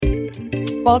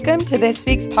Welcome to this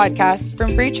week's podcast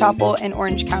from Free Chapel in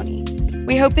Orange County.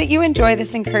 We hope that you enjoy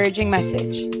this encouraging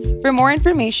message. For more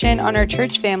information on our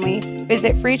church family,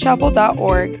 visit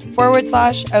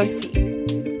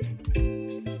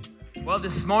freechapel.org/OC. Well,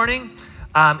 this morning,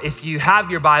 if you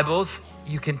have your Bibles,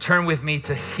 you can turn with me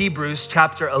to Hebrews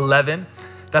chapter 11.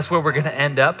 That's where we're going to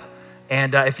end up.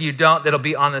 And if you don't, that'll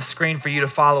be on the screen for you to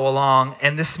follow along.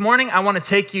 And this morning, I want to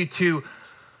take you to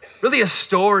really a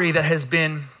story that has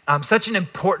been such an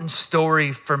important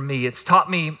story for me. It's taught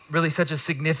me really such a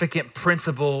significant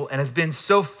principle and has been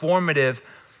so formative,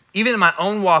 even in my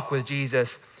own walk with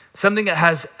Jesus, something that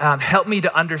has helped me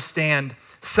to understand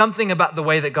something about the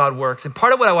way that God works. And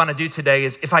part of what I want to do today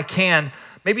is, if I can,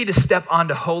 maybe to step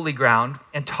onto holy ground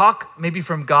and talk maybe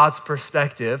from God's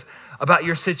perspective about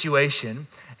your situation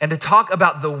and to talk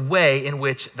about the way in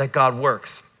which that God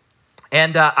works.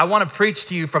 And I want to preach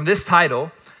to you from this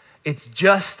title, It's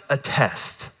Just a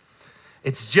Test.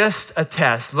 It's just a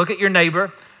test. Look at your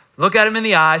neighbor, look at him in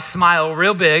the eyes, smile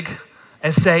real big,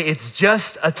 and say, it's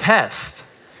just a test.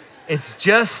 It's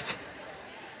just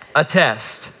a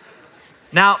test.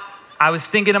 Now, I was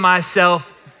thinking to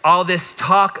myself, all this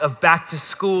talk of back to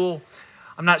school,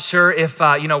 I'm not sure if,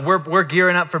 we're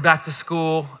gearing up for back to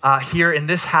school here in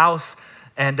this house.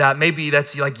 And maybe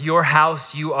that's like your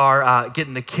house. You are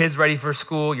getting the kids ready for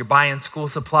school. You're buying school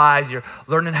supplies. You're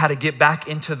learning how to get back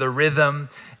into the rhythm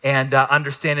and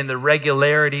understanding the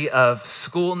regularity of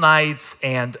school nights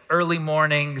and early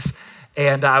mornings.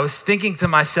 And I was thinking to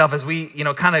myself as we,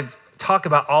 kind of talk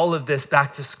about all of this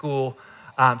back to school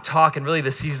talk and really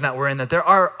the season that we're in, that there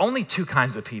are only two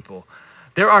kinds of people.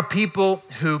 There are people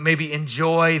who maybe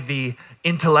enjoy the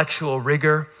intellectual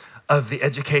rigor of the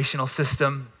educational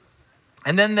system.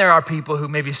 And then there are people who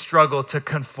maybe struggle to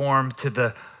conform to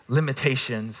the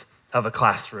limitations of a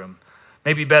classroom.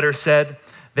 Maybe better said,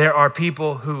 there are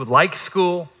people who like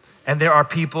school and there are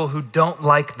people who don't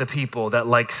like the people that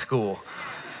like school,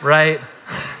 right?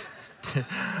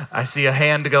 I see a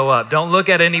hand go up. Don't look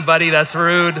at anybody, that's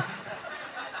rude.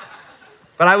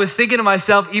 But I was thinking to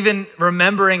myself, even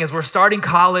remembering as we're starting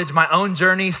college, my own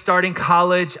journey starting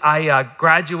college, I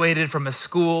graduated from a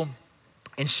school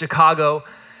in Chicago.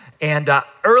 And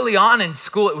early on in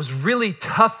school, it was really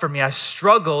tough for me. I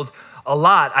struggled a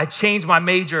lot. I changed my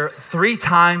major 3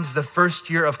 times the first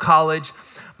year of college.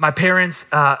 My parents,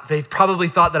 they probably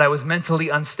thought that I was mentally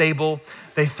unstable.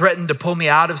 They threatened to pull me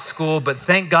out of school, but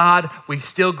thank God we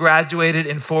still graduated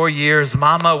in 4 years.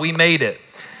 Mama, we made it.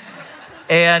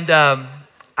 And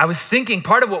I was thinking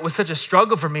part of what was such a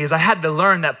struggle for me is I had to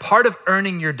learn that part of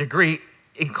earning your degree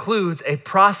includes a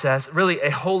process, really a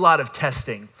whole lot of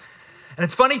testing. And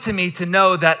it's funny to me to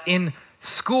know that in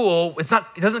school, it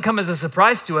doesn't come as a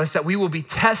surprise to us that we will be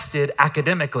tested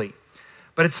academically.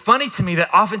 But it's funny to me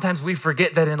that oftentimes we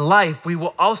forget that in life, we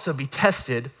will also be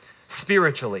tested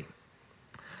spiritually.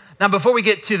 Now, before we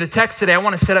get to the text today, I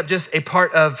want to set up just a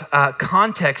part of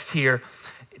context here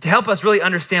to help us really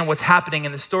understand what's happening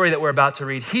in the story that we're about to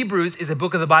read. Hebrews is a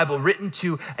book of the Bible written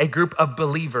to a group of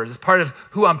believers. As part of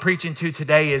who I'm preaching to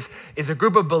today is a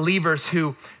group of believers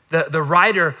who the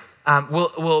writer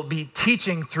will be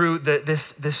teaching through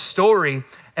this story.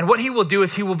 And what he will do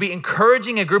is he will be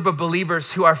encouraging a group of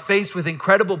believers who are faced with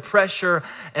incredible pressure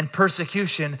and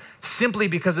persecution simply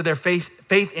because of their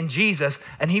faith in Jesus.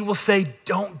 And he will say,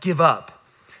 don't give up.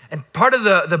 And part of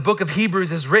the book of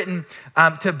Hebrews is written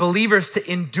to believers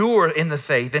to endure in the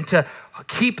faith and to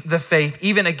keep the faith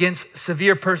even against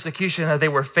severe persecution that they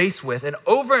were faced with. And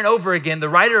over again, the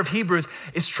writer of Hebrews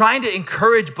is trying to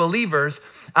encourage believers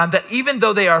that even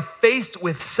though they are faced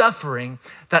with suffering,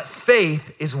 that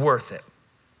faith is worth it.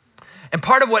 And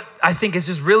part of what I think is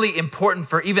just really important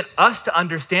for even us to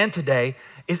understand today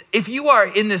is if you are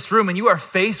in this room and you are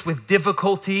faced with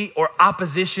difficulty or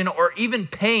opposition or even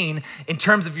pain in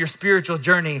terms of your spiritual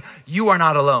journey, you are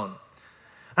not alone.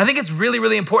 I think it's really,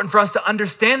 really important for us to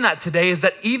understand that today is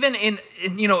that even in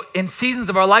seasons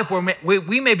of our life where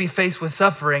we may be faced with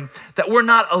suffering, that we're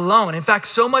not alone. In fact,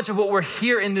 so much of what we're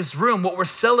here in this room, what we're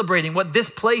celebrating, what this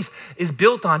place is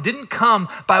built on, didn't come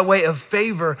by way of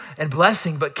favor and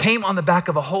blessing, but came on the back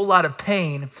of a whole lot of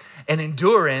pain and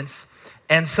endurance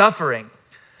and suffering.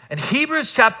 And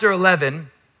Hebrews chapter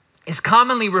 11 is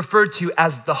commonly referred to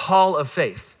as the Hall of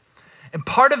Faith. And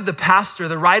part of the pastor,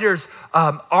 the writer's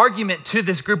argument to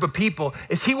this group of people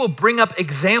is he will bring up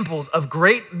examples of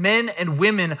great men and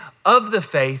women of the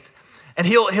faith And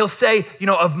he'll say,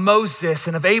 of Moses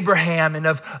and of Abraham and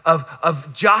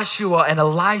of Joshua and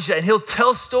Elijah. And he'll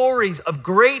tell stories of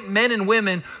great men and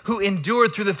women who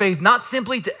endured through the faith, not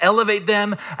simply to elevate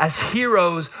them as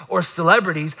heroes or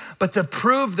celebrities, but to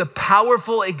prove the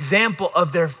powerful example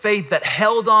of their faith that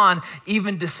held on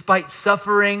even despite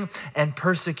suffering and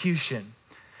persecution.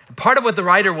 And part of what the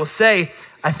writer will say,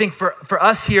 I think for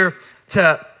us here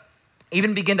to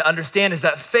even begin to understand, is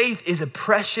that faith is a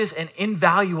precious and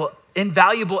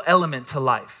invaluable element to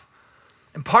life.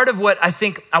 And part of what I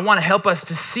think I want to help us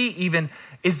to see even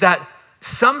is that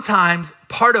sometimes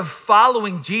part of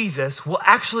following Jesus will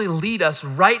actually lead us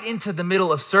right into the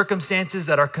middle of circumstances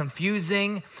that are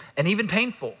confusing and even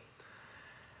painful.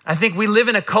 I think we live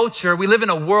in a culture, we live in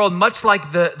a world much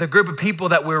like the group of people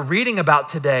that we're reading about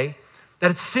today, that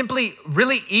it's simply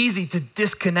really easy to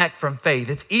disconnect from faith.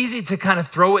 It's easy to kind of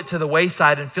throw it to the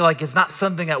wayside and feel like it's not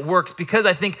something that works, because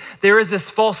I think there is this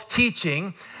false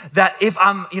teaching that if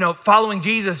I'm, following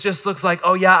Jesus just looks like,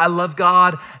 oh yeah, I love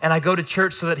God and I go to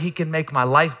church so that he can make my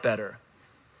life better.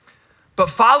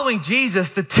 But following Jesus,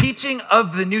 the teaching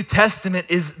of the New Testament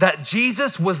is that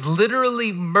Jesus was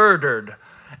literally murdered.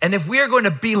 And if we are going to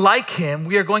be like him,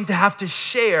 we are going to have to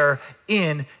share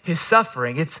in his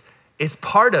suffering. It's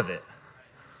part of it.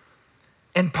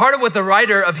 And part of what the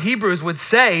writer of Hebrews would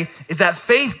say is that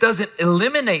faith doesn't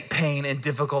eliminate pain and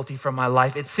difficulty from my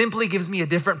life. It simply gives me a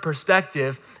different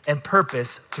perspective and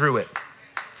purpose through it.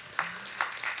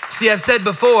 See, I've said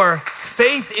before,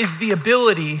 faith is the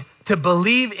ability to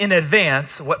believe in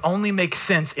advance what only makes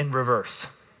sense in reverse.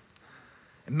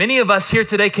 Many of us here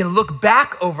today can look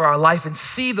back over our life and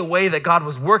see the way that God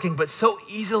was working, but so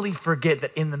easily forget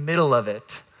that in the middle of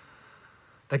it,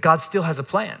 that God still has a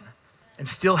plan and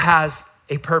still has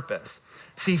a purpose.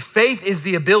 See, faith is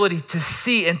the ability to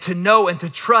see and to know and to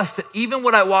trust that even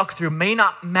what I walk through may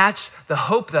not match the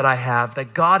hope that I have,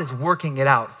 that God is working it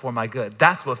out for my good.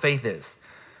 That's what faith is.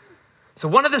 So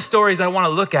one of the stories I want to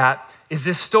look at is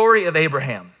this story of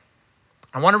Abraham.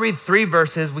 I want to read 3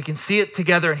 verses. We can see it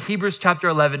together in Hebrews chapter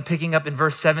 11, picking up in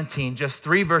verse 17, just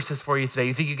 3 verses for you today.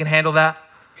 You think you can handle that?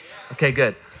 Okay,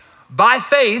 good. By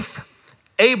faith,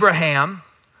 Abraham,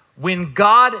 when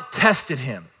God tested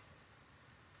him,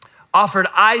 offered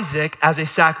Isaac as a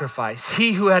sacrifice.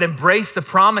 He who had embraced the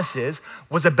promises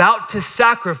was about to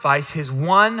sacrifice his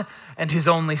one and his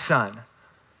only son.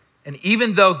 And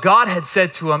even though God had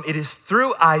said to him, it is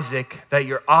through Isaac that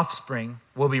your offspring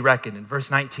will be reckoned. And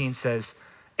verse 19 says,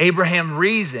 Abraham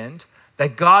reasoned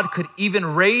that God could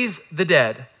even raise the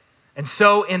dead. And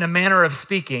so in a manner of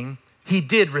speaking, he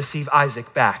did receive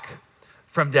Isaac back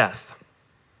from death.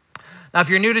 Now, if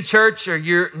you're new to church or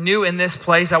you're new in this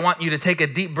place, I want you to take a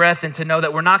deep breath and to know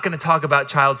that we're not going to talk about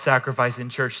child sacrifice in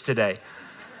church today.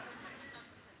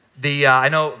 I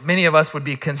know many of us would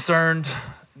be concerned,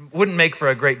 wouldn't make for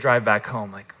a great drive back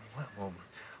home. Like,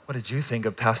 what did you think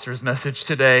of Pastor's message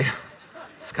today?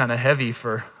 It's kind of heavy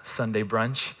for Sunday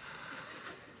brunch.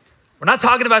 We're not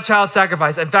talking about child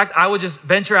sacrifice. In fact, I would just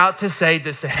venture out to say,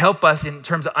 just to help us in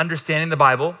terms of understanding the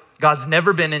Bible, God's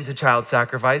never been into child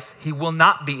sacrifice. He will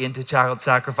not be into child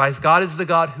sacrifice. God is the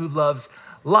God who loves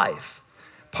life.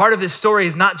 Part of this story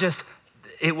is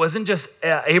it wasn't just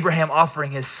Abraham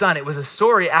offering his son. It was a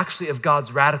story actually of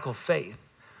God's radical faith.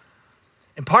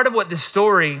 And part of what this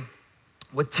story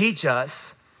would teach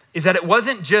us is that it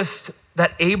wasn't just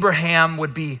that Abraham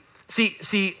would be,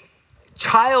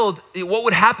 what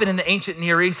would happen in the ancient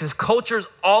Near East is cultures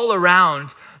all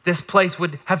around this place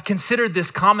would have considered this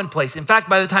commonplace. In fact,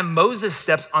 by the time Moses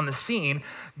steps on the scene,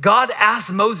 God asks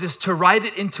Moses to write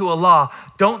it into a law,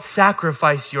 don't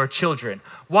sacrifice your children.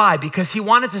 Why? Because he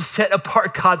wanted to set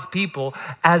apart God's people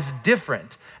as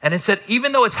different. And it said,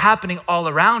 even though it's happening all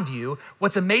around you,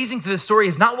 what's amazing to this story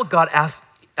is not what God asked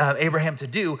Abraham to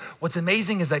do. What's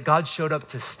amazing is that God showed up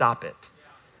to stop it.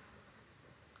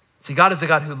 See, God is a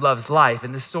God who loves life,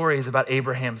 and this story is about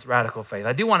Abraham's radical faith.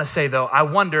 I do want to say, though, I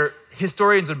wonder,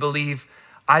 historians would believe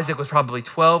Isaac was probably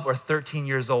 12 or 13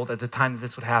 years old at the time that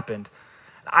this would happen.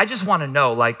 I just want to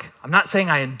know, I'm not saying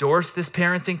I endorse this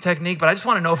parenting technique, but I just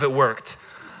want to know if it worked.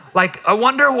 I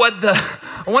wonder what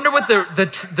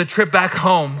the trip back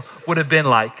home would have been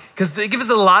like, because it gives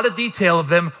us a lot of detail of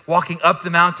them walking up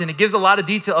the mountain. It gives a lot of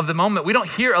detail of the moment. We don't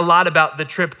hear a lot about the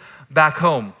trip back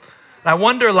home. I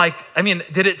wonder,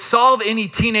 did it solve any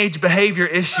teenage behavior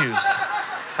issues?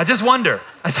 I just wonder.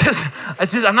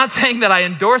 I'm not saying that I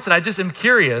endorse it. I just am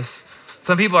curious.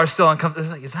 Some people are still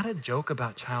uncomfortable. Is that a joke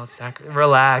about child sacrifice?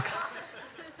 Relax.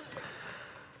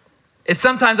 It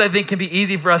sometimes, I think, can be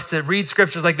easy for us to read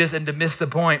scriptures like this and to miss the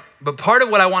point. But part of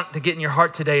what I want to get in your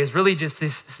heart today is really just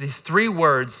these 3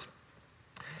 words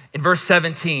in verse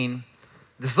 17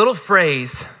 This little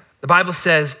phrase, the Bible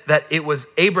says that it was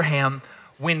Abraham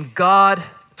when God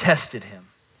tested him.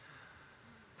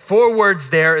 4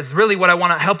 words there is really what I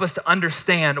want to help us to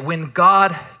understand. When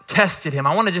God tested him.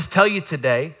 I want to just tell you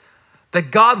today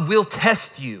that God will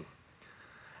test you.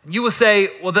 You will say,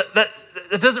 well, that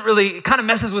doesn't really, it kind of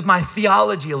messes with my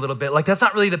theology a little bit. Like, that's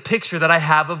not really the picture that I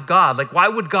have of God. Like, why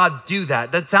would God do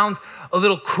that? That sounds a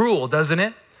little cruel, doesn't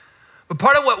it? But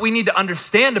part of what we need to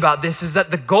understand about this is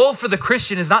that the goal for the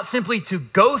Christian is not simply to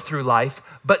go through life,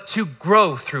 but to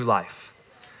grow through life.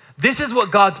 This is what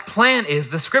God's plan is.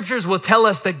 The scriptures will tell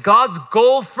us that God's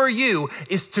goal for you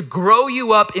is to grow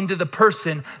you up into the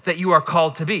person that you are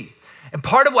called to be. And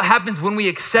part of what happens when we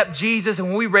accept Jesus and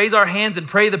when we raise our hands and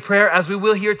pray the prayer, as we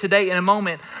will here today in a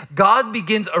moment, God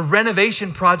begins a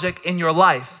renovation project in your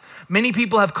life. Many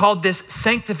people have called this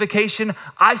sanctification.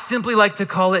 I simply like to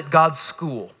call it God's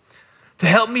school, to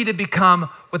help me to become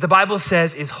what the Bible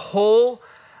says is whole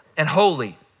and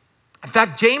holy. In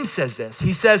fact, James says this.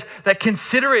 He says that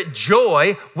consider it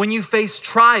joy when you face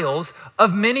trials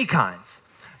of many kinds.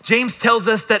 James tells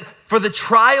us that for the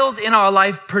trials in our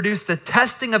life produce the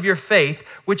testing of your faith,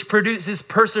 which produces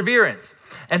perseverance.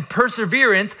 And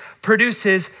perseverance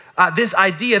produces this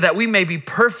idea that we may be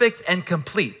perfect and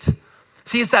complete.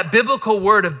 See, it's that biblical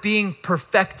word of being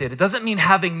perfected. It doesn't mean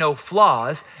having no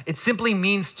flaws. It simply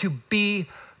means to be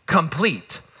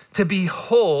complete, to be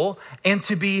whole, and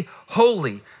to be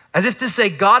holy. As if to say,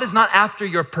 God is not after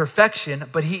your perfection,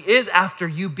 but he is after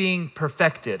you being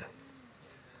perfected.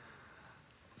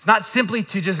 It's not simply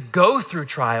to just go through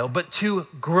trial, but to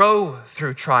grow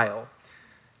through trial.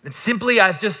 And simply,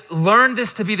 I've just learned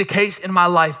this to be the case in my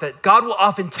life, that God will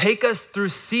often take us through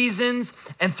seasons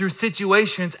and through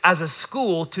situations as a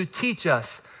school to teach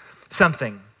us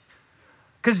something.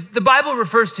 Because the Bible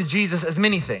refers to Jesus as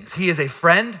many things. He is a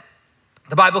friend.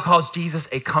 The Bible calls Jesus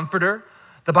a comforter.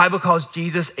 The Bible calls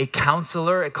Jesus a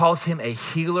counselor. It calls him a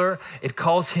healer. It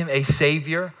calls him a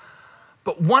savior.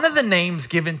 But one of the names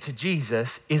given to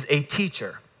Jesus is a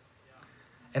teacher.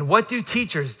 And what do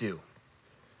teachers do?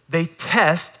 They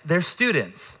test their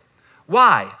students.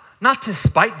 Why? Not to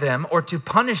spite them or to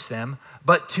punish them,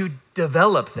 but to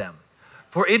develop them.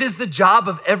 For it is the job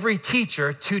of every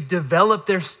teacher to develop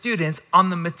their students on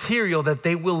the material that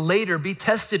they will later be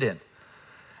tested in,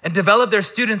 and develop their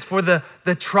students for the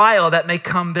trial that may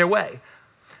come their way.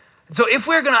 So if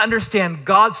we're gonna understand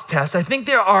God's test, I think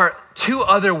there are 2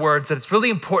 other words that it's really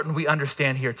important we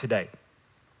understand here today.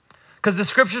 Because the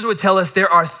scriptures would tell us there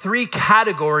are 3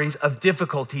 categories of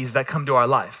difficulties that come to our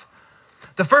life.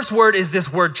 The first word is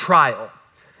this word trial.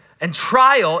 And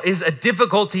trial is a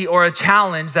difficulty or a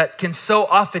challenge that can so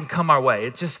often come our way.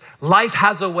 It's just, life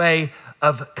has a way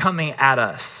of coming at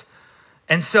us.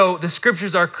 And so the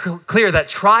scriptures are clear that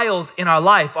trials in our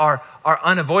life are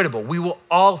unavoidable. We will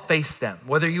all face them,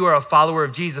 whether you are a follower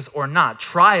of Jesus or not.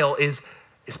 Trial is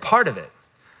part of it.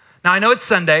 Now, I know it's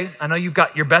Sunday. I know you've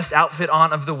got your best outfit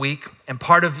on of the week. And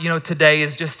part of, today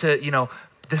is just to,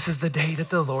 this is the day that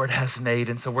the Lord has made.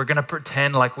 And so we're going to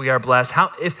pretend like we are blessed.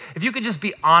 If you could just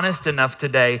be honest enough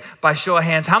today, by show of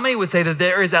hands, how many would say that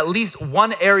there is at least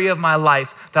one area of my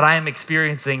life that I am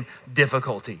experiencing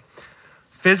difficulty?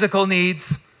 Physical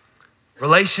needs,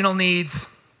 relational needs,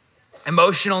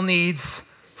 emotional needs,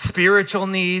 spiritual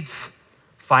needs,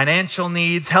 financial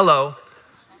needs. Hello.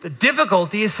 The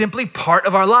difficulty is simply part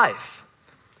of our life.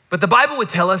 But the Bible would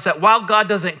tell us that while God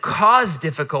doesn't cause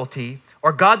difficulty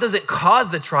or God doesn't cause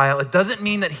the trial, it doesn't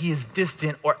mean that he is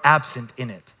distant or absent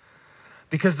in it.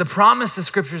 Because the promise the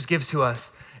scriptures gives to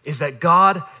us is that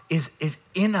God is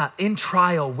in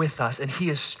trial with us and he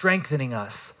is strengthening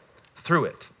us through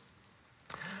it.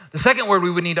 The second word we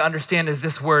would need to understand is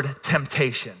this word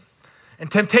temptation.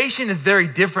 And temptation is very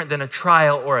different than a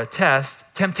trial or a test.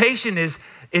 Temptation is,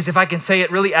 if I can say it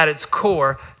really at its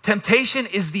core, temptation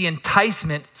is the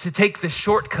enticement to take the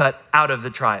shortcut out of the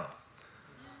trial.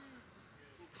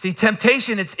 See,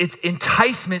 temptation, it's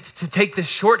enticement to take the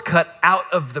shortcut out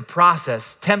of the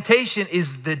process. Temptation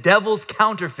is the devil's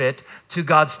counterfeit to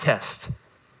God's test.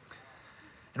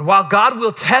 And while God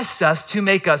will test us to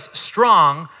make us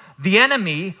strong, the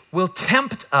enemy will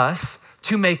tempt us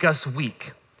to make us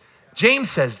weak. James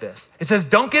says this. It says,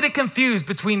 don't get it confused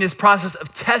between this process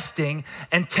of testing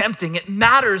and tempting. It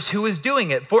matters who is doing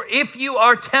it. For if you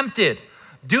are tempted,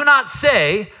 do not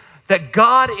say that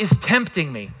God is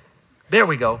tempting me. There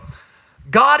we go.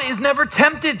 God is never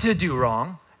tempted to do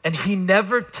wrong, and he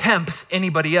never tempts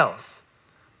anybody else.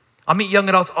 I meet young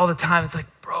adults all the time. It's like,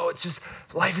 bro, it's just,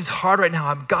 life is hard right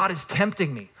now. God is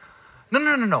tempting me.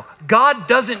 No. God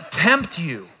doesn't tempt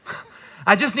you.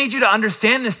 I just need you to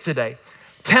understand this today.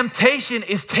 Temptation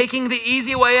is taking the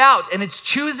easy way out, and it's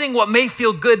choosing what may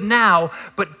feel good now,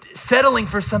 but settling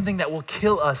for something that will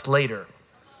kill us later.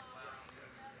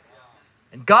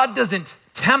 And God doesn't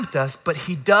tempt us, but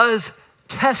he does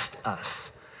test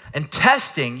us. And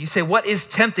testing, you say, what is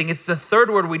tempting? It's the third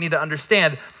word we need to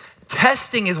understand.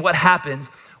 Testing is what happens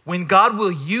when God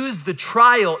will use the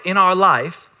trial in our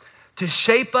life to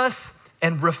shape us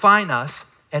and refine us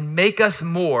and make us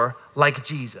more like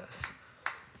Jesus.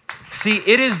 See,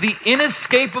 it is the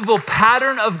inescapable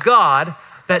pattern of God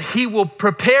that he will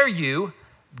prepare you,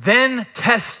 then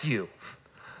test you.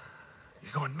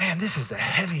 You're going, man, this is a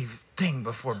heavy thing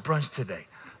before brunch today.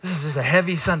 This is just a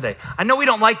heavy Sunday. I know we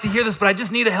don't like to hear this, but I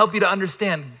just need to help you to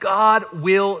understand God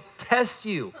will test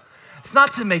you. It's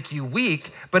not to make you weak,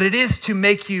 but it is to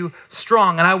make you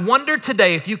strong. And I wonder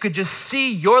today if you could just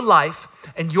see your life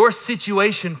and your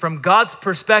situation from God's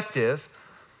perspective.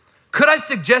 Could I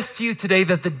suggest to you today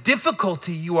that the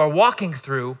difficulty you are walking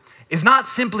through is not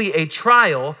simply a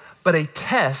trial, but a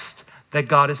test that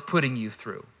God is putting you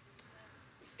through?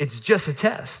 It's just a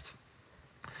test.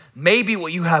 Maybe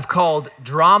what you have called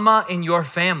drama in your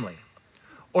family,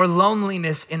 or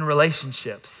loneliness in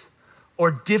relationships, or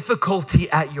difficulty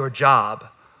at your job,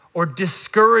 or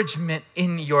discouragement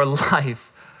in your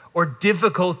life, or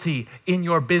difficulty in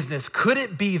your business. Could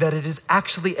it be that it is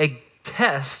actually a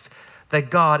test that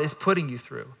God is putting you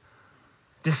through?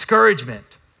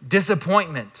 Discouragement,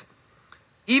 disappointment,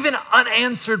 even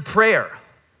unanswered prayer.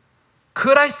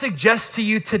 Could I suggest to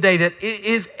you today that it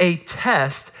is a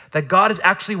test that God is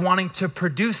actually wanting to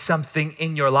produce something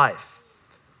in your life?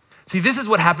 See, this is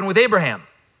what happened with Abraham.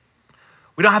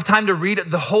 We don't have time to read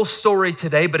the whole story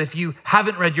today, but if you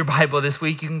haven't read your Bible this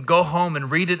week, you can go home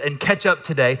and read it and catch up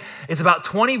today. It's about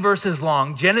 20 verses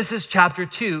long. Genesis chapter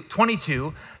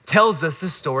 22 tells us the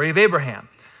story of Abraham.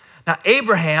 Now,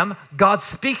 Abraham, God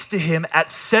speaks to him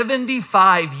at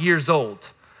 75 years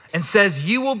old and says,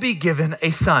 you will be given a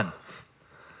son.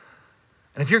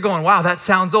 And if you're going, wow, that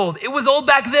sounds old, it was old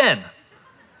back then.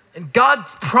 And God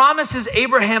promises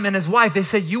Abraham and his wife, they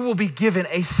said, you will be given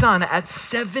a son at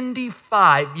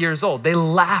 75 years old. They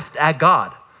laughed at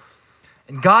God.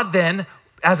 And God then,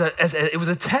 it was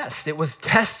a test. It was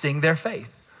testing their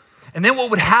faith. And then what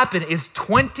would happen is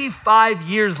 25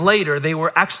 years later, they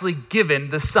were actually given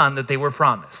the son that they were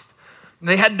promised. And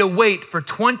they had to wait for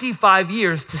 25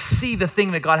 years to see the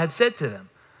thing that God had said to them.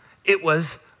 It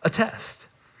was a test.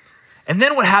 And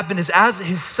then what happened is as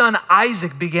his son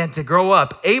Isaac began to grow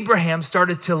up, Abraham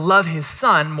started to love his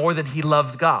son more than he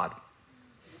loved God.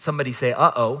 Somebody say,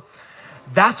 uh-oh.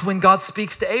 That's when God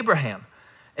speaks to Abraham.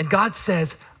 And God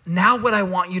says, now what I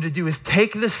want you to do is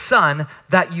take the son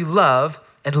that you love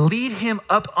and lead him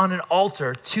up on an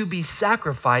altar to be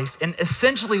sacrificed. And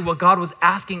essentially what God was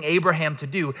asking Abraham to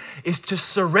do is to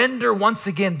surrender once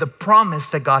again the promise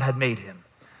that God had made him.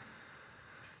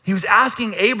 He was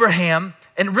asking Abraham,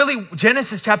 and really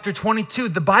Genesis chapter 22,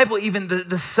 the Bible, even the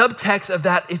subtext of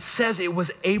that, it says it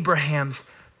was Abraham's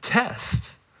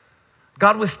test.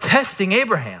 God was testing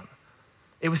Abraham.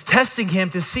 It was testing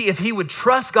him to see if he would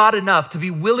trust God enough to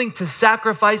be willing to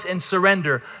sacrifice and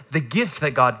surrender the gift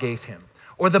that God gave him,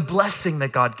 or the blessing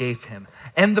that God gave him,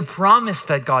 and the promise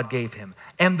that God gave him,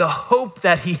 and the hope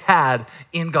that he had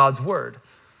in God's word.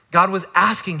 God was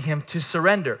asking him to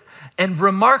surrender. And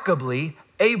remarkably,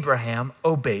 Abraham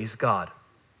obeys God.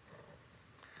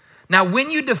 Now,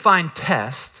 when you define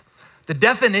test, the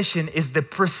definition is the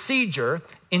procedure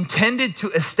intended to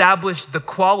establish the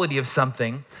quality of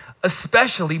something,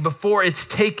 especially before it's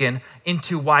taken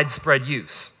into widespread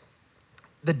use.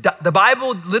 The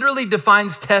Bible literally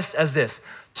defines test as this: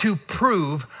 to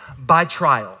prove by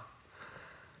trial.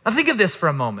 Now think of this for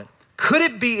a moment. Could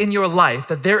it be in your life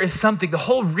that there is something, the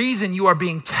whole reason you are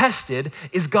being tested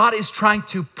is God is trying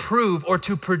to prove or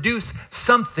to produce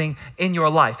something in your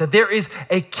life? That there is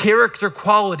a character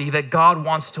quality that God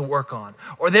wants to work on,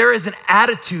 or there is an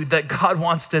attitude that God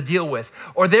wants to deal with,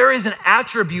 or there is an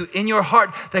attribute in your heart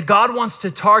that God wants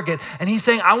to target. And he's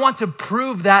saying, I want to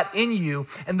prove that in you.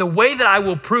 And the way that I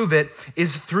will prove it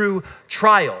is through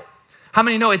trial. How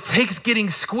many know it takes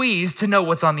getting squeezed to know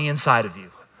what's on the inside of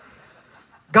you?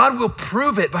 God will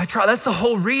prove it by trial. That's the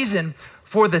whole reason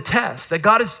for the test that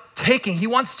God is taking. He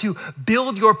wants to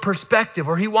build your perspective,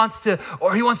 or he wants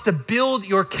to build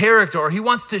your character, or he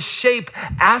wants to shape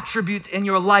attributes in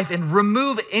your life and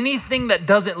remove anything that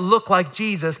doesn't look like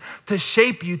Jesus to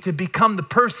shape you to become the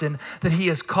person that he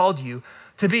has called you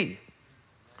to be.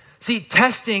 See,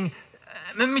 testing,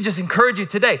 let me just encourage you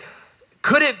today.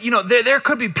 Could it, there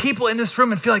could be people in this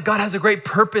room and feel like God has a great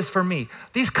purpose for me.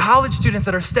 These college students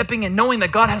that are stepping in knowing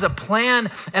that God has a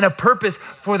plan and a purpose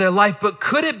for their life. But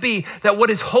could it be that what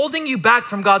is holding you back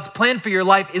from God's plan for your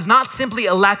life is not simply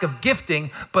a lack of gifting,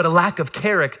 but a lack of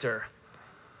character?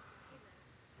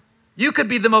 You could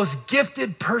be the most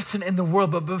gifted person in the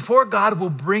world, but before God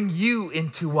will bring you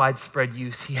into widespread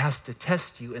use, he has to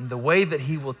test you. And the way that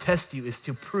he will test you is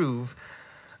to prove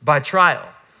by trial.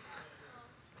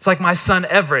 It's like my son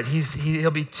Everett, he'll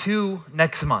be 2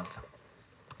 next month.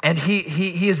 And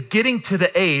he is getting to the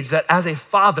age that as a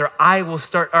father, I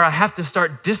have to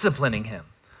start disciplining him.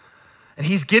 And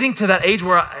he's getting to that age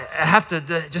where I have to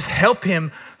just help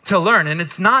him to learn. And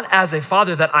it's not as a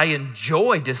father that I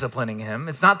enjoy disciplining him.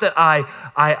 It's not that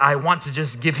I want to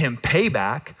just give him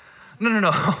payback.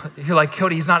 No. You're like,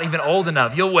 Cody, he's not even old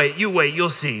enough. You wait, you'll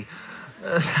see.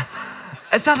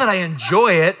 It's not that I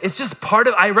enjoy it. It's just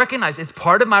I recognize it's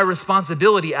part of my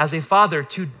responsibility as a father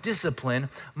to discipline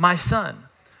my son.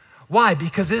 Why?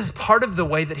 Because it is part of the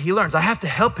way that he learns. I have to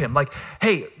help him. Like,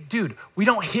 hey, dude, we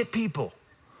don't hit people.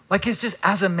 Like, it's just,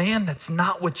 as a man, that's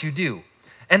not what you do.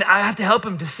 And I have to help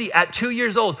him to see at 2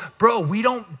 years old, bro, we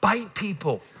don't bite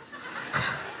people.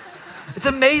 It's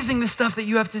amazing the stuff that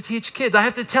you have to teach kids. I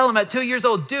have to tell him at 2 years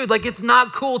old, dude, like, it's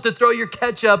not cool to throw your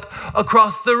ketchup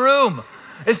across the room.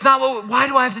 It's not, why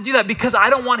do I have to do that? Because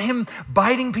I don't want him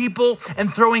biting people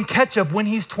and throwing ketchup when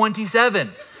he's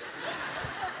 27.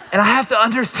 And I have to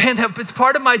understand that it's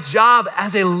part of my job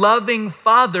as a loving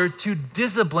father to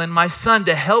discipline my son,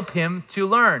 to help him to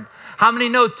learn. How many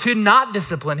know to not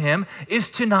discipline him is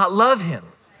to not love him?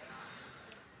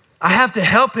 I have to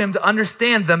help him to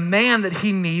understand the man that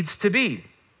he needs to be.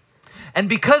 And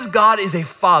because God is a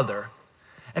father,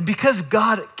 and because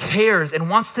God cares and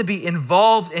wants to be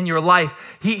involved in your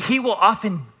life, he will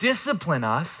often discipline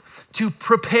us to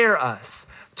prepare us,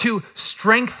 to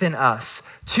strengthen us,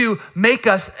 to make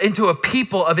us into a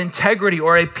people of integrity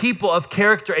or a people of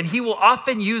character. And he will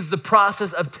often use the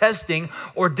process of testing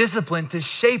or discipline to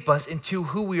shape us into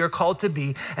who we are called to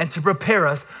be and to prepare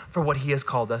us for what he has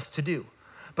called us to do.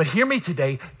 But hear me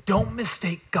today, don't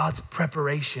mistake God's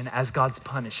preparation as God's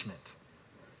punishment.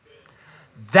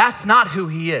 That's not who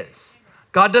he is.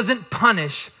 God doesn't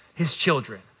punish his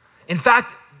children. In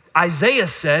fact, Isaiah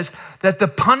says that the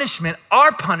punishment,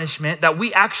 our punishment that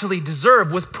we actually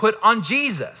deserve, was put on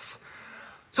Jesus.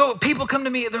 So people come to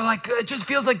me, they're like, it just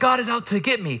feels like God is out to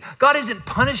get me. God isn't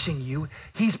punishing you,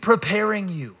 he's preparing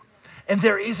you. And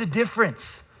there is a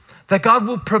difference, that God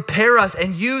will prepare us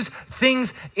and use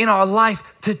things in our life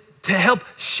to help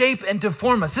shape and to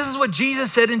form us. This is what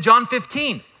Jesus said in John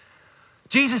 15.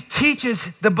 Jesus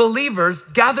teaches the believers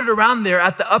gathered around there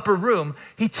at the upper room.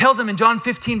 He tells them in John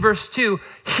 15, verse 2,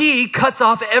 he cuts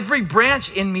off every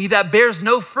branch in me that bears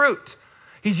no fruit.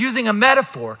 He's using a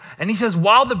metaphor. And he says,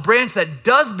 while the branch that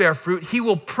does bear fruit, he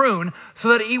will prune so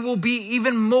that it will be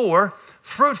even more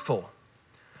fruitful.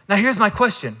 Now here's my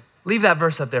question. Leave that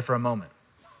verse up there for a moment.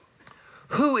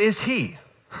 Who is he?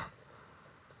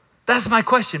 That's my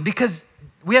question, because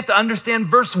we have to understand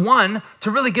verse 1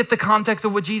 to really get the context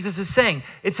of what Jesus is saying.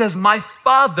 It says, my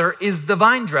Father is the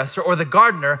vine dresser or the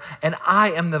gardener, and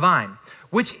I am the vine,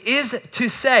 which is to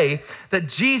say that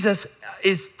Jesus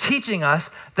is teaching us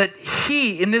that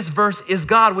he, in this verse, is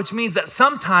God, which means that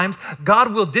sometimes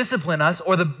God will discipline us,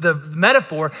 or the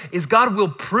metaphor is God will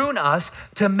prune us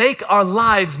to make our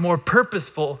lives more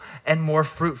purposeful and more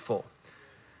fruitful.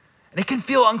 And it can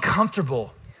feel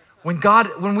uncomfortable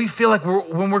when we feel like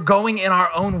when we're going in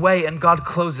our own way and God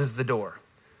closes the door.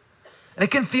 And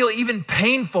it can feel even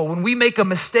painful when we make a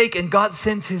mistake and God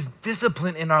sends his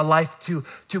discipline in our life to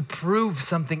prove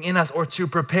something in us or to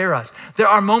prepare us. There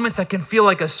are moments that can feel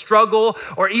like a struggle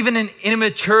or even an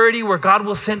immaturity where God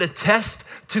will send a test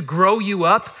to grow you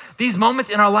up. These moments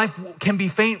in our life can be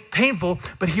painful,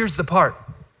 but here's the part.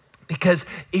 Because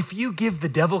if you give the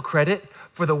devil credit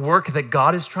for the work that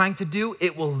God is trying to do,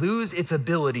 it will lose its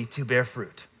ability to bear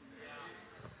fruit.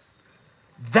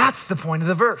 That's the point of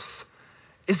the verse,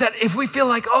 is that if we feel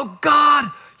like, oh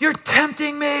God, you're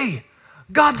tempting me.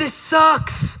 God, this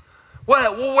sucks.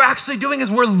 What we're actually doing is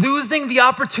we're losing the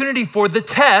opportunity for the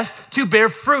test to bear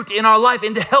fruit in our life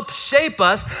and to help shape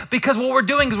us, because what we're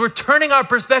doing is we're turning our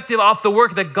perspective off the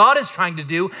work that God is trying to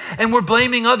do and we're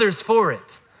blaming others for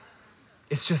it.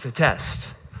 It's just a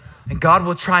test. And God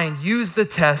will try and use the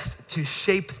test to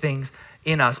shape things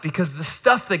in us, because the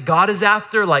stuff that God is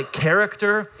after, like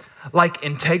character, like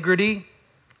integrity,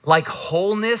 like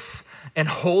wholeness and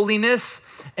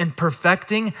holiness and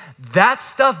perfecting, that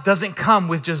stuff doesn't come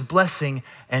with just blessing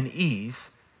and ease.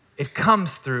 It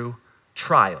comes through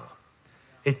trial.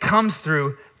 It comes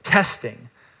through testing.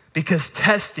 because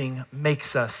testing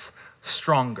makes us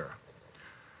stronger.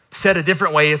 Said a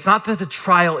different way, it's not that the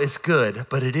trial is good,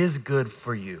 but it is good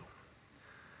for you.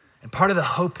 And part of the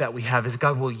hope that we have is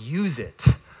God will use it.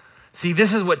 See,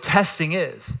 this is what testing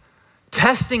is.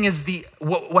 Testing is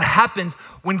what happens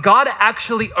when God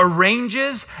actually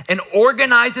arranges and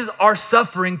organizes our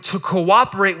suffering to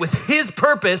cooperate with his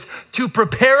purpose to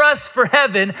prepare us for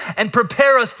heaven and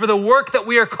prepare us for the work that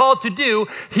we are called to do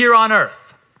here on earth.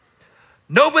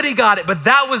 Nobody got it, but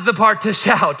that was the part to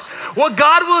shout. What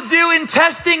God will do in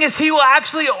testing is he will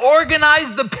actually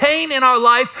organize the pain in our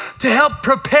life to help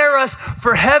prepare us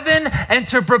for heaven and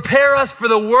to prepare us for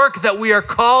the work that we are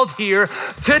called here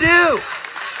to do.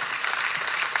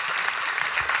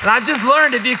 And I've just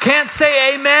learned if you can't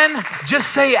say amen,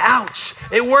 just say ouch.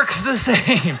 It works the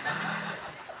same.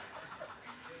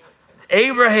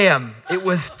 Abraham, it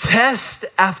was test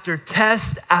after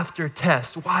test after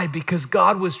test. Why? Because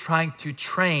God was trying to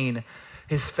train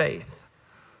his faith.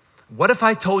 What if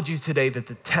I told you today that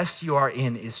the test you are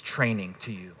in is training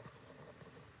to you?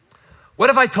 What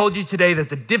if I told you today that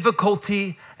the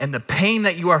difficulty and the pain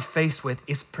that you are faced with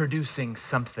is producing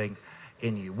something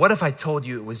in you? What if I told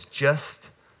you it was just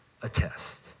a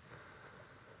test?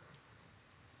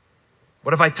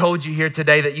 What if I told you here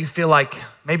today that you feel like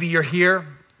maybe you're here?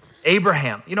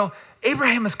 Abraham,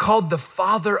 Abraham is called the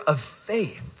father of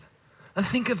faith. Now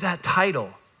think of that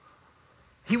title.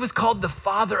 He was called the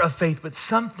father of faith, but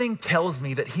something tells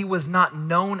me that he was not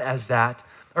known as that,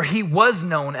 or he was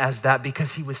known as that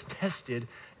because he was tested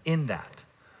in that.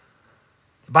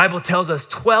 The Bible tells us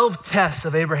 12 tests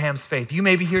of Abraham's faith. You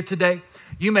may be here today.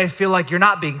 You may feel like you're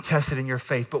not being tested in your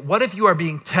faith, but what if you are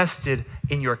being tested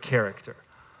in your character?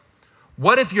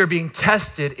 What if you're being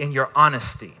tested in your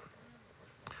honesty?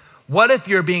 What if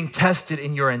you're being tested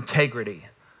in your integrity?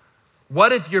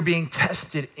 What if you're being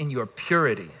tested in your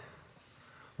purity?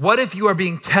 What if you are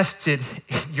being tested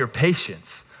in your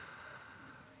patience?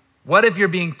 What if you're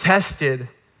being tested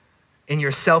in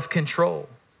your self-control?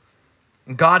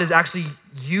 God is actually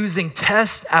using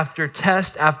test after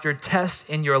test after test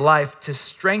in your life to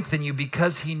strengthen you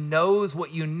because he knows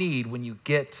what you need when you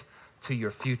get to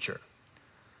your future.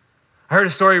 I heard a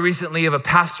story recently of a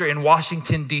pastor in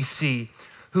Washington, D.C.,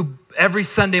 who every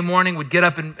Sunday morning would get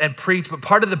up and preach, but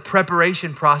part of the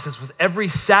preparation process was every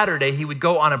Saturday he would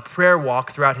go on a prayer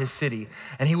walk throughout his city,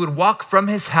 and he would walk from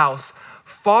his house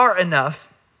far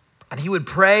enough, and he would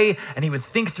pray, and he would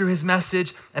think through his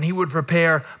message, and he would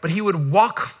prepare, but he would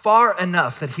walk far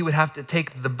enough that he would have to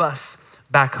take the bus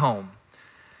back home.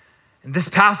 And this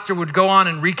pastor would go on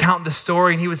and recount the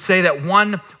story, and he would say that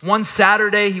one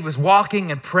Saturday he was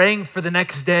walking and praying for the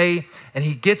next day, and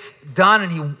he gets done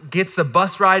and he gets the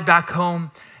bus ride back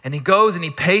home, and he goes and he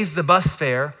pays the bus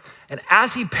fare. And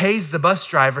as he pays the bus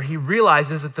driver, he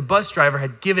realizes that the bus driver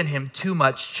had given him too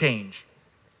much change.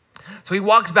 So he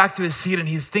walks back to his seat and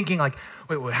he's thinking like,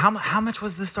 wait, how much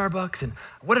was the Starbucks? And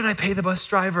what did I pay the bus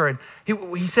driver? And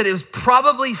he said it was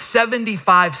probably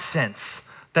 75 cents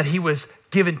that he was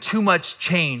given too much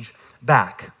change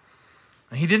back.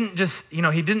 And he didn't just, he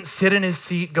didn't sit in his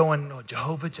seat going, oh,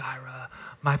 Jehovah Jireh,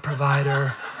 my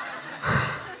provider.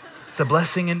 It's a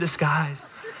blessing in disguise.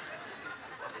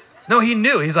 No, he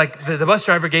knew. He's like, the bus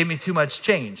driver gave me too much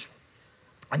change.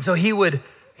 And so he would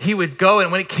go,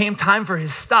 and when it came time for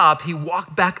his stop, he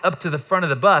walked back up to the front of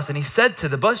the bus, and he said to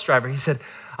the bus driver, he said,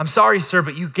 I'm sorry, sir,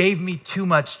 but you gave me too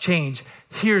much change.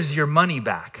 Here's your money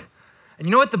back. And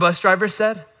you know what the bus driver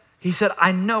said? He said,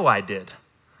 I know I did.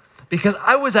 Because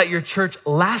I was at your church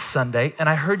last Sunday and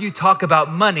I heard you talk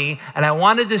about money and I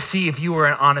wanted to see if you were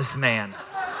an honest man.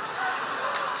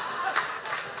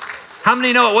 How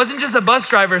many know it wasn't just a bus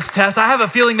driver's test? I have a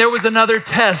feeling there was another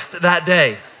test that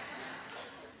day.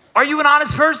 Are you an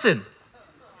honest person?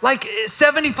 Like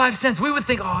 75 cents, we would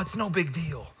think, oh, it's no big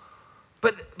deal.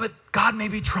 But God may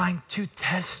be trying to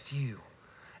test you.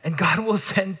 And God will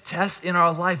send tests in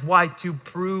our life. Why? To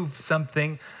prove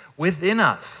something within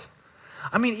us.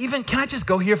 I mean, can I just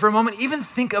go here for a moment? Even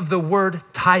think of the word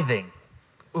tithing.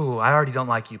 Ooh, I already don't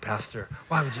like you, Pastor.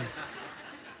 Why would you?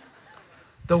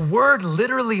 The word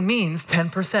literally means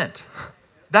 10%.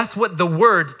 That's what the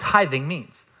word tithing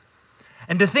means.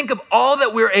 And to think of all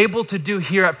that we're able to do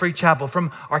here at Free Chapel,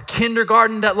 from our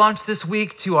kindergarten that launched this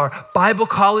week, to our Bible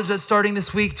college that's starting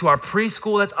this week, to our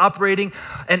preschool that's operating,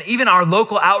 and even our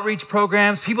local outreach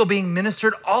programs, people being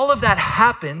ministered, all of that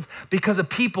happens because of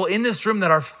people in this room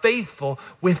that are faithful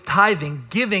with tithing,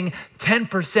 giving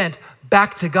 10%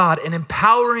 back to God and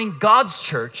empowering God's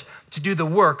church to do the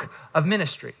work of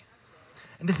ministry.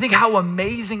 And to think how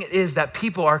amazing it is that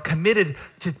people are committed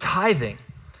to tithing.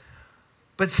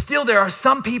 But still, there are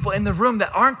some people in the room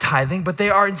that aren't tithing, but they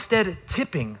are instead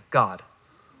tipping God.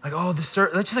 Like, oh, that's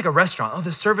just like a restaurant. Oh,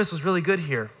 the service was really good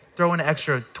here. Throw in an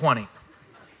extra 20.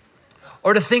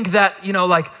 Or to think that,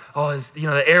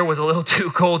 the air was a little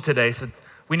too cold today, so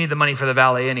we need the money for the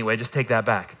valet anyway, just take that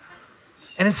back.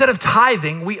 And instead of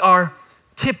tithing, we are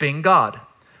tipping God.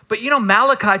 But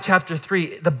Malachi chapter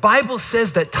 3, the Bible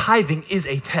says that tithing is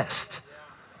a test.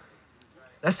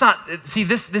 That's not, see,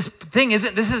 this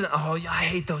isn't, oh, I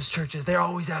hate those churches. They're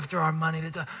always after our money.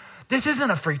 This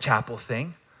isn't a Free Chapel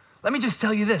thing. Let me just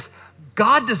tell you this.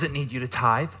 God doesn't need you to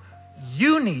tithe.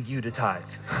 You need you to tithe.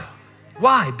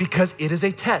 Why? Because it is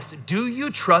a test. Do you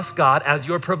trust God as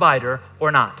your provider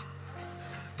or not?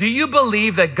 Do you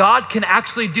believe that God can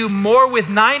actually do more with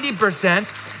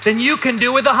 90% than you can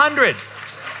do with 100?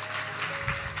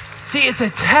 See, it's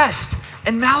a test.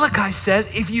 And Malachi says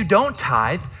if you don't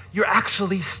tithe, you're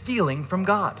actually stealing from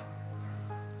God.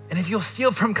 And if you'll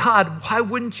steal from God, why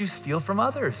wouldn't you steal from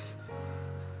others?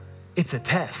 It's a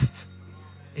test.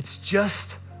 It's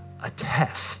just a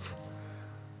test.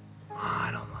 Oh,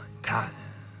 I don't like God.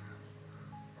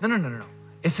 No.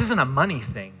 This isn't a money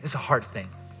thing. It's a heart thing.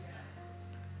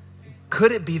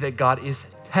 Could it be that God is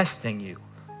testing you?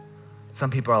 Some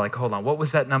people are like, hold on, what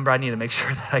was that number? I need to make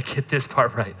sure that I get this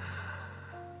part right.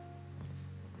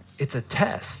 It's a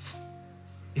test.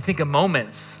 You think of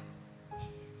moments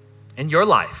in your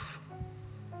life.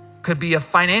 Could be a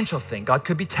financial thing. God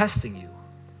could be testing you.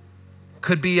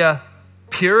 Could be a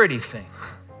purity thing.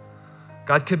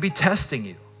 God could be testing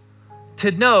you.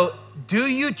 To know, do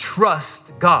you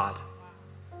trust God?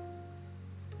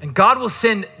 And God will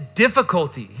send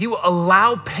difficulty. He will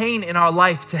allow pain in our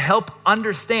life to help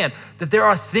understand that there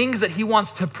are things that he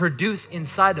wants to produce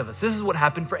inside of us. This is what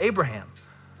happened for Abraham.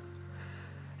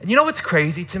 And you know what's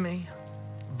crazy to me?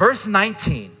 Verse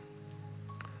 19,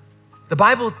 the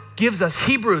Bible gives us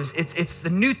Hebrews. It's the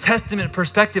New Testament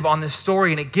perspective on this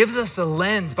story, and it gives us the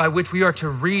lens by which we are to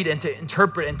read and to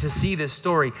interpret and to see this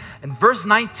story. And verse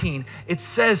 19, it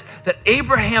says that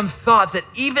Abraham thought that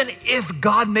even if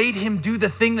God made him do the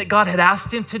thing that God had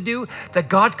asked him to do, that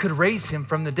God could raise him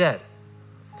from the dead.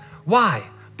 Why?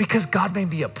 Because God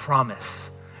made me a promise.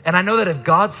 And I know that if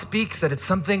God speaks, that it's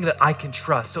something that I can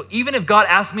trust. So even if God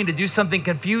asks me to do something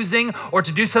confusing or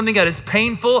to do something that is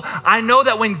painful, I know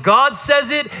that when God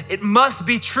says it, it must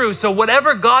be true. So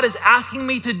whatever God is asking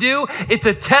me to do, it's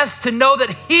a test to know that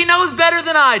he knows better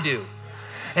than I do.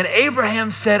 And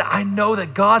Abraham said, I know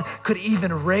that God could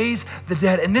even raise the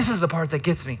dead. And this is the part that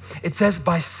gets me. It says,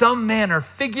 by some manner,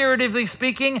 figuratively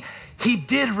speaking, he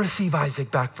did receive Isaac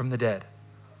back from the dead.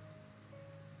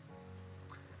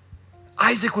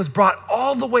 Isaac was brought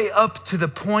all the way up to the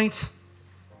point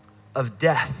of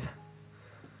death.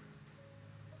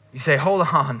 You say, hold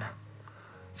on.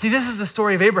 See, this is the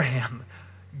story of Abraham.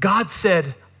 God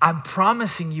said, I'm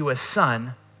promising you a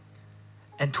son.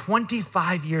 And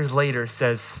 25 years later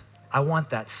says, I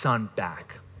want that son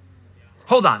back.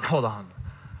 Hold on.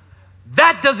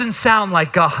 That doesn't sound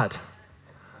like God.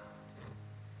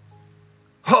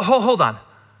 Hold on.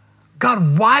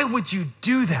 God, why would you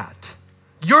do that?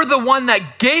 You're the one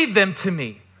that gave them to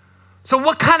me. So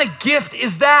what kind of gift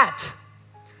is that?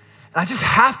 And I just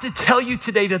have to tell you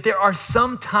today that there are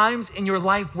some times in your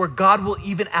life where God will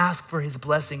even ask for his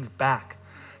blessings back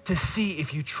to see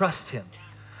if you trust him,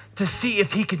 to see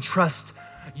if he can trust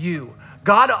you.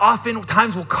 God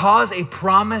oftentimes will cause a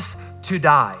promise to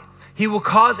die. He will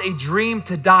cause a dream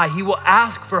to die. He will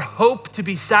ask for hope to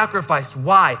be sacrificed.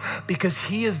 Why? Because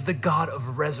he is the God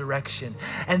of resurrection.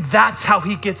 And that's how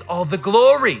he gets all the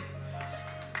glory.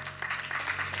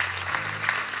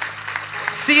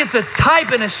 See, it's a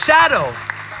type and a shadow.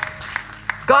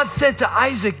 God said to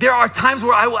Isaac, there are times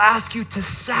where I will ask you to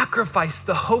sacrifice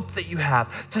the hope that you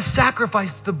have, to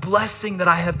sacrifice the blessing that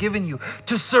I have given you,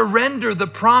 to surrender the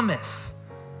promise.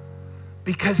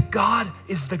 Because God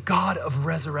is the God of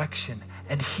resurrection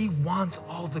and he wants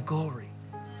all the glory.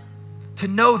 To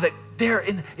know that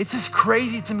it's just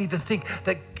crazy to me to think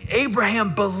that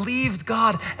Abraham believed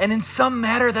God, and in some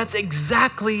matter, that's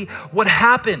exactly what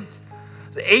happened.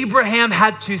 Abraham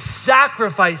had to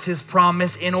sacrifice his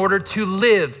promise in order to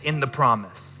live in the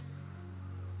promise.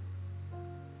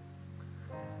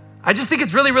 I just think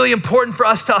it's really, really important for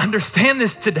us to understand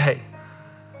this today.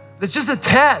 It's just a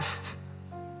test.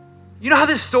 You know how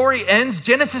this story ends?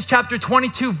 Genesis chapter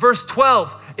 22, verse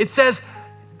 12. It says,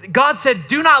 God said,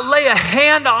 do not lay a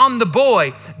hand on the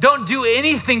boy. Don't do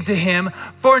anything to him.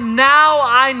 For now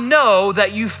I know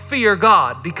that you fear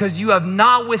God, because you have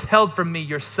not withheld from me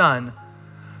your son,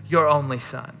 your only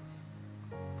son.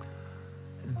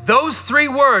 Those three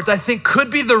words, I think,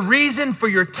 could be the reason for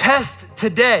your test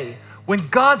today. when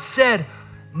God said,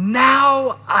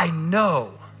 now I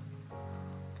know.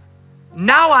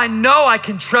 Now I know I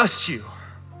can trust you.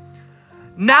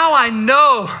 Now I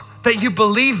know that you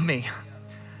believe me.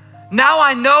 Now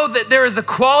I know that there is a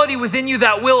quality within you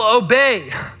that will obey.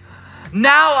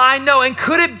 Now I know, and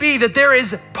could it be that there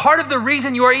is part of the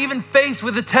reason you are even faced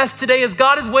with a test today is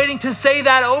God is waiting to say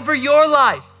that over your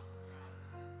life.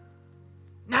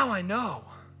 Now I know.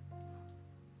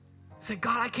 Say,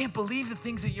 God, I can't believe the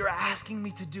things that you're asking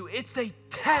me to do. It's a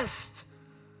test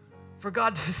for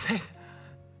God to say,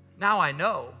 now I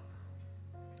know.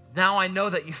 Now I know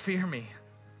that you fear me.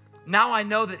 Now I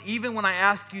know that even when I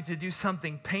ask you to do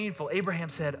something painful, Abraham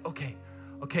said, okay,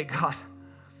 God,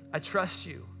 I trust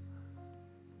you.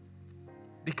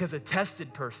 Because a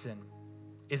tested person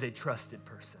is a trusted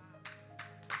person.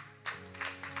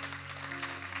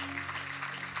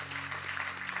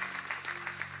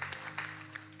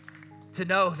 To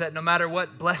know that no matter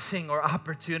what blessing or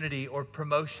opportunity or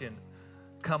promotion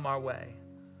come our way,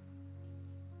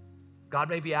 God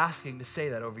may be asking to say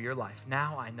that over your life.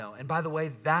 Now I know. And by the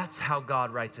way, that's how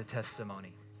God writes a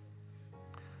testimony.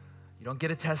 You don't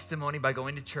get a testimony by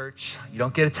going to church. You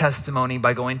don't get a testimony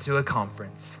by going to a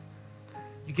conference.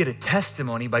 You get a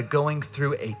testimony by going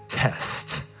through a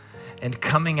test and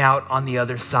coming out on the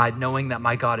other side knowing that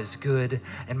my God is good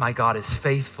and my God is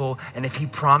faithful. And if he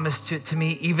promised it to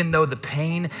me, even though the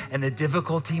pain and the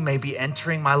difficulty may be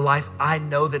entering my life, I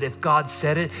know that if God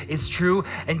said it, it's true.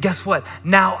 And guess what?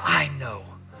 Now I know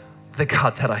the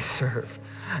God that I serve.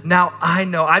 Now I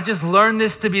know. I've just learned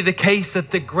this to be the case, that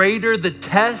the greater the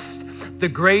test, the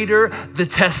greater the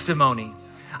testimony.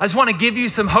 I just want to give you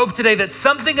some hope today that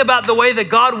something about the way that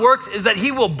God works is that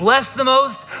he will bless the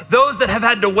most, those that have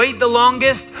had to wait the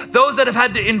longest, those that have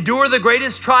had to endure the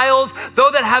greatest trials,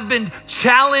 those that have been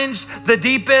challenged the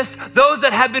deepest, those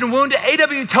that have been wounded.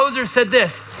 A.W. Tozer said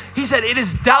this. He said, it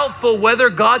is doubtful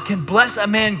whether God can bless a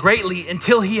man greatly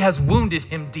until he has wounded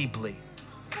him deeply.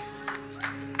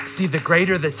 See, the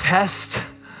greater the test,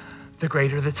 the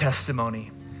greater the testimony.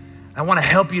 I want to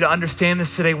help you to understand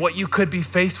this today. What you could be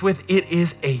faced with, it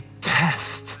is a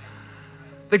test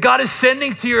that God is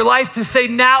sending to your life to say,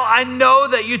 now I know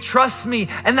that you trust me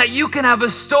and that you can have a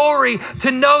story to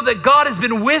know that God has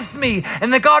been with me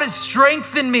and that God has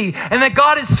strengthened me and that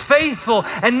God is faithful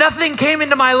and nothing came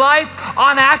into my life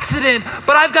on accident,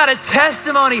 but I've got a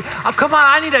testimony. Oh, come on,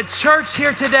 I need a church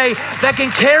here today that can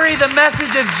carry the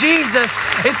message of Jesus.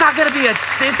 It's not gonna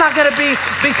be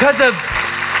because of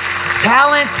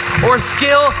talent or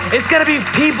skill. It's gonna be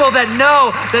people that know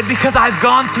that because I've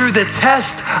gone through the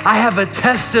test, I have a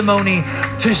testimony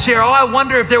to share. Oh, I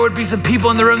wonder if there would be some people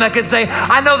in the room that could say,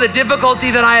 I know the difficulty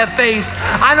that I have faced.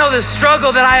 I know the struggle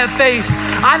that I have faced.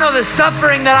 I know the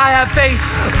suffering that I have faced,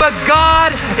 but God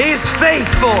is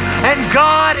faithful and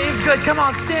God is good. Come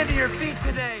on, stand to your feet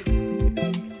today.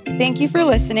 Thank you for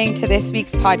listening to this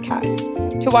week's podcast.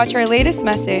 To watch our latest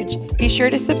message, be sure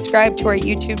to subscribe to our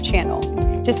YouTube channel.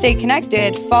 To stay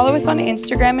connected, follow us on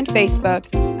Instagram and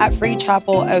Facebook at Free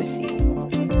Chapel OC.